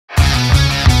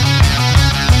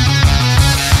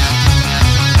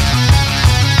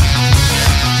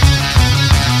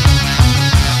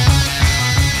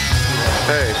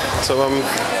So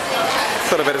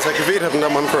thought I'd better take a vid. Haven't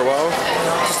done one for a while.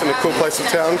 Just in a cool place of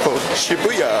town called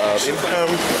Shibuya.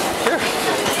 Yeah.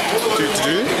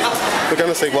 We're going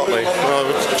to see Wotlie.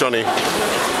 Oh, Johnny.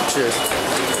 Cheers.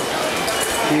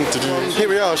 Here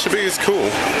we are. Shibuya's cool.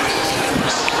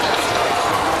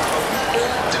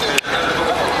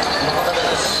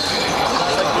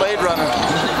 Like Blade Runner.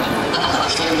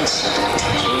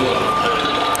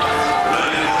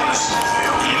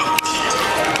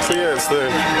 So yeah, it's the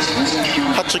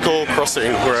Hachiko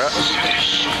crossing we're at.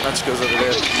 Hachiko's over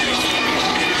there.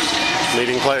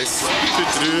 Meeting place.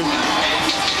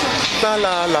 La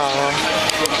la la.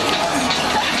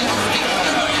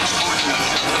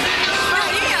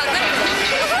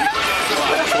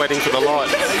 Just waiting for the light.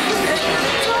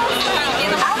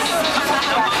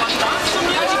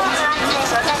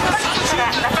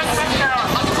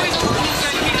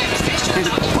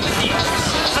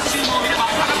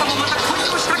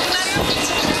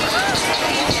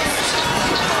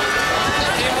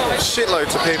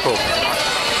 Shitloads of people.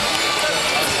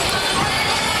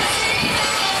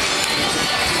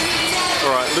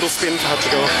 Alright, little spin to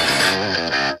Hachiko.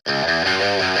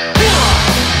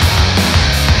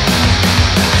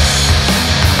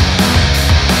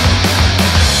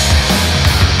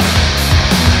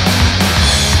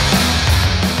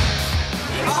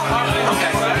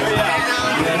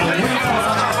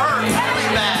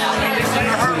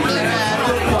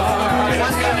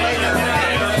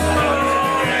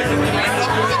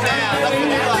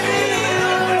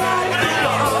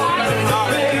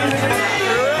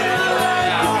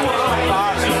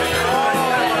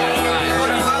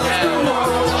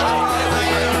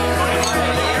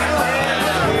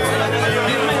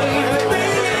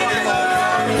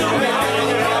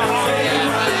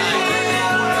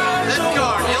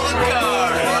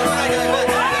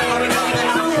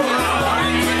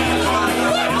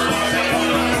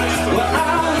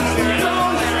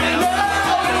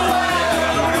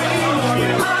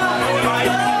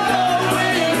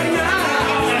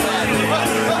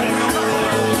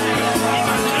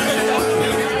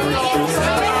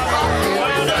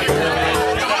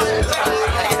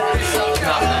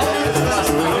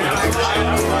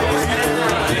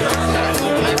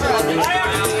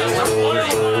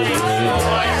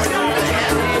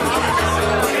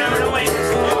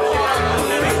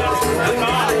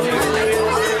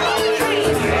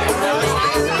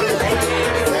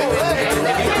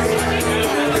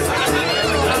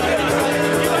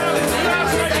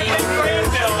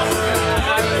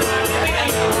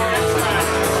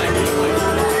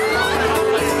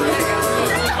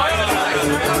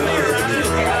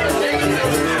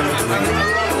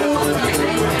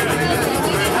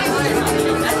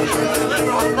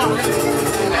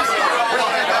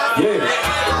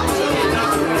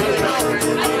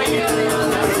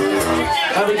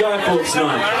 How we going for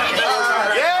tonight?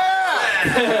 Yeah!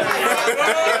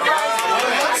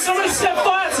 Somebody set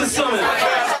fire to something!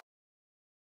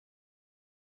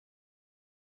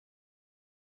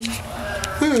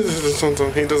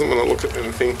 He doesn't want to look at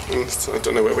anything. I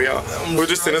don't know where we are. We're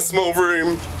just in a small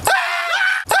room.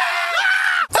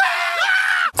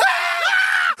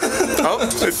 Oh,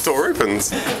 the door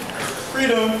opens.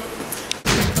 Freedom!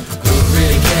 Who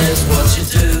really cares what you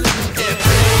do? It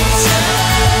brings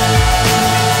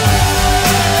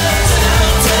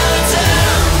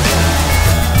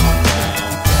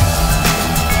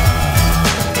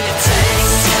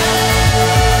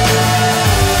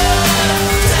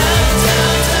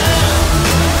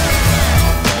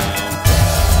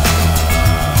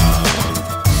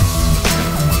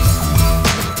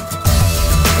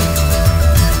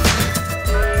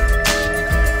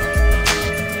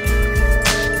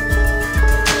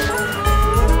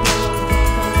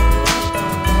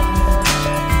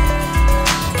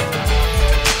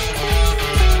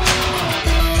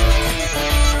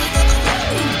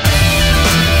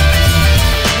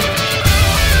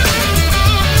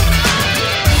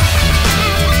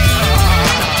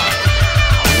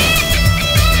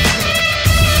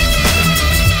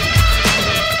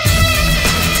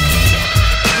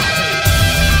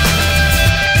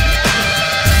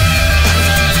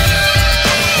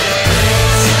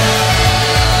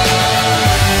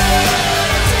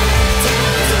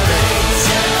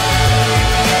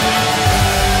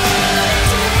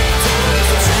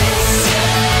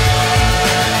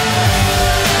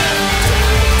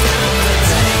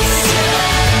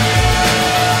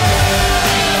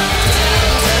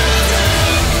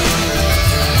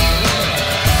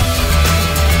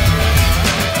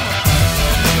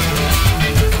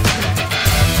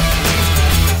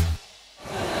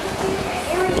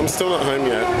still not home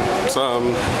yet. So,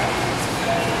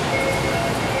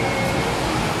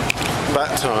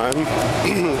 that time,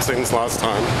 since last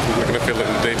time, I'm not going to fill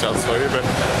in the details for you, but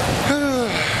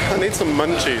I need some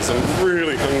munchies. I'm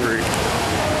really hungry.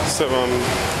 So,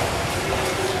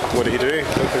 what do?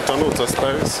 McDonald's, I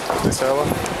suppose, this hour. I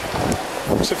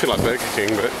actually feel like Burger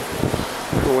King, but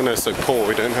when they're so poor,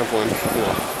 we don't have one.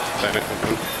 Well, they don't have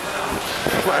one.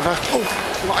 Whatever. Oh,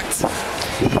 lights.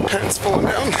 Pants falling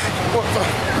down. Whatever.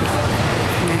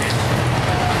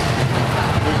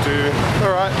 We do.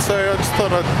 Alright, so I just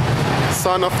thought I'd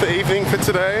sign off the evening for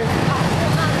today.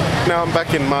 Now I'm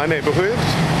back in my neighbourhood.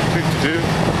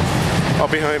 I'll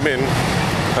be home in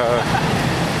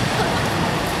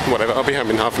whatever, I'll be home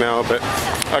in half an hour, but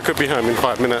I could be home in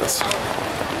 5 minutes.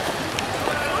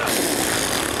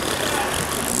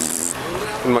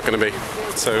 I'm not going to be.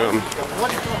 So,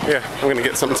 yeah, I'm going to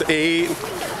get something to eat,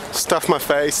 stuff my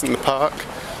face in the park.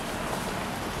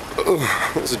 Oh,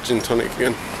 that was a gin tonic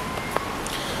again.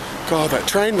 God, that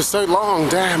train was so long,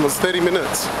 damn, it was 30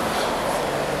 minutes.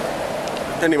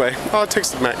 Anyway, I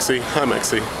texted Maxie. Hi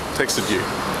Maxie, texted you.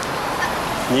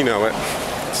 You know it.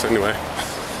 So anyway.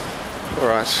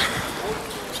 Alright,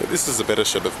 so this is a better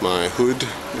shot of my hood.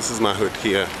 This is my hood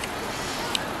here.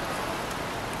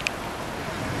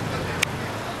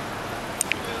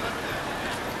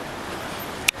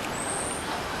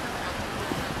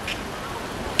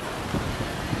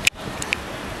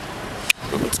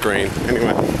 Oh, it's green.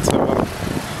 Anyway, so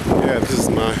yeah, this is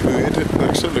my hood. It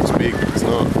actually looks big, but it's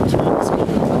not. It's really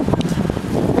small.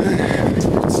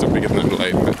 It's still bigger than that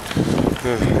blade, but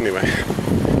anyway.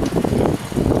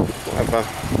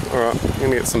 Alright, I'm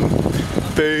gonna get some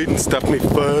food and stuff in my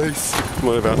face.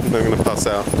 Whatever, I'm gonna pass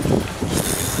out.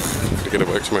 Gotta get to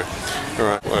work tomorrow.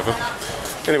 Alright, whatever.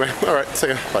 Anyway, alright, see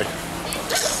ya, bye.